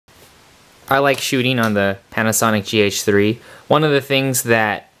I like shooting on the Panasonic GH3. One of the things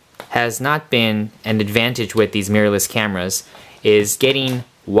that has not been an advantage with these mirrorless cameras is getting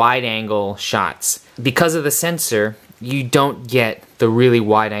wide-angle shots. Because of the sensor, you don't get the really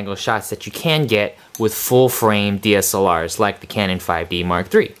wide-angle shots that you can get with full-frame DSLRs like the Canon 5D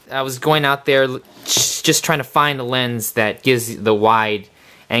Mark III. I was going out there just trying to find a lens that gives the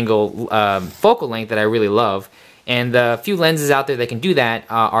wide-angle focal length that I really love. And the few lenses out there that can do that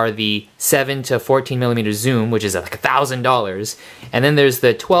are the 7 to 14mm zoom, which is like $1,000. And then there's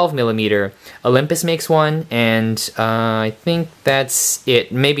the 12mm. Olympus makes one, and I think that's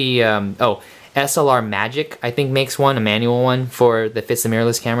it. Maybe, SLR Magic, I think, makes one, a manual one that fits the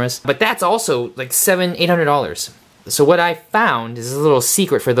mirrorless cameras. But that's also like $800. So what I found is a little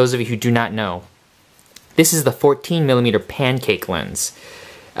secret for those of you who do not know. This is the 14mm pancake lens.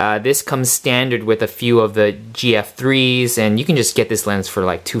 This comes standard with a few of the GF3s, and you can just get this lens for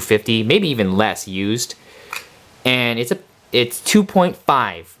like $250, maybe even less used. And it's 2.5,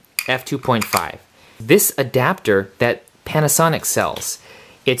 f2.5. This adapter that Panasonic sells,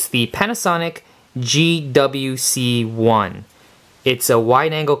 it's the Panasonic GWC1. It's a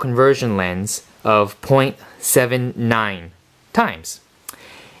wide-angle conversion lens of 0.79 times.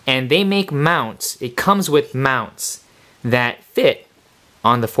 And they make mounts, it comes with mounts that fit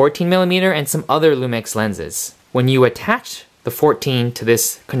on the 14mm and some other Lumix lenses. When you attach the 14 to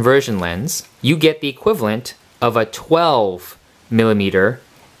this conversion lens, you get the equivalent of a 12mm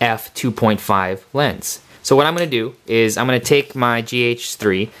f2.5 lens. So what I'm going to do is I'm going to take my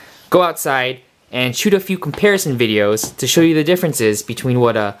GH3, go outside, and shoot a few comparison videos to show you the differences between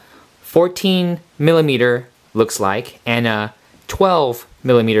what a 14mm looks like and a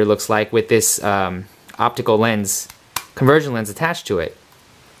 12mm looks like with this optical lens, conversion lens attached to it.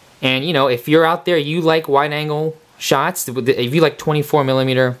 And you know, if you're out there, you like wide angle shots, if you like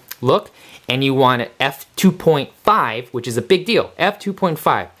 24mm look, and you want an f2.5, which is a big deal,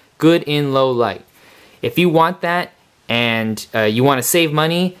 f2.5, good in low light. If you want that and you want to save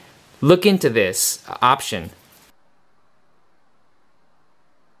money, look into this option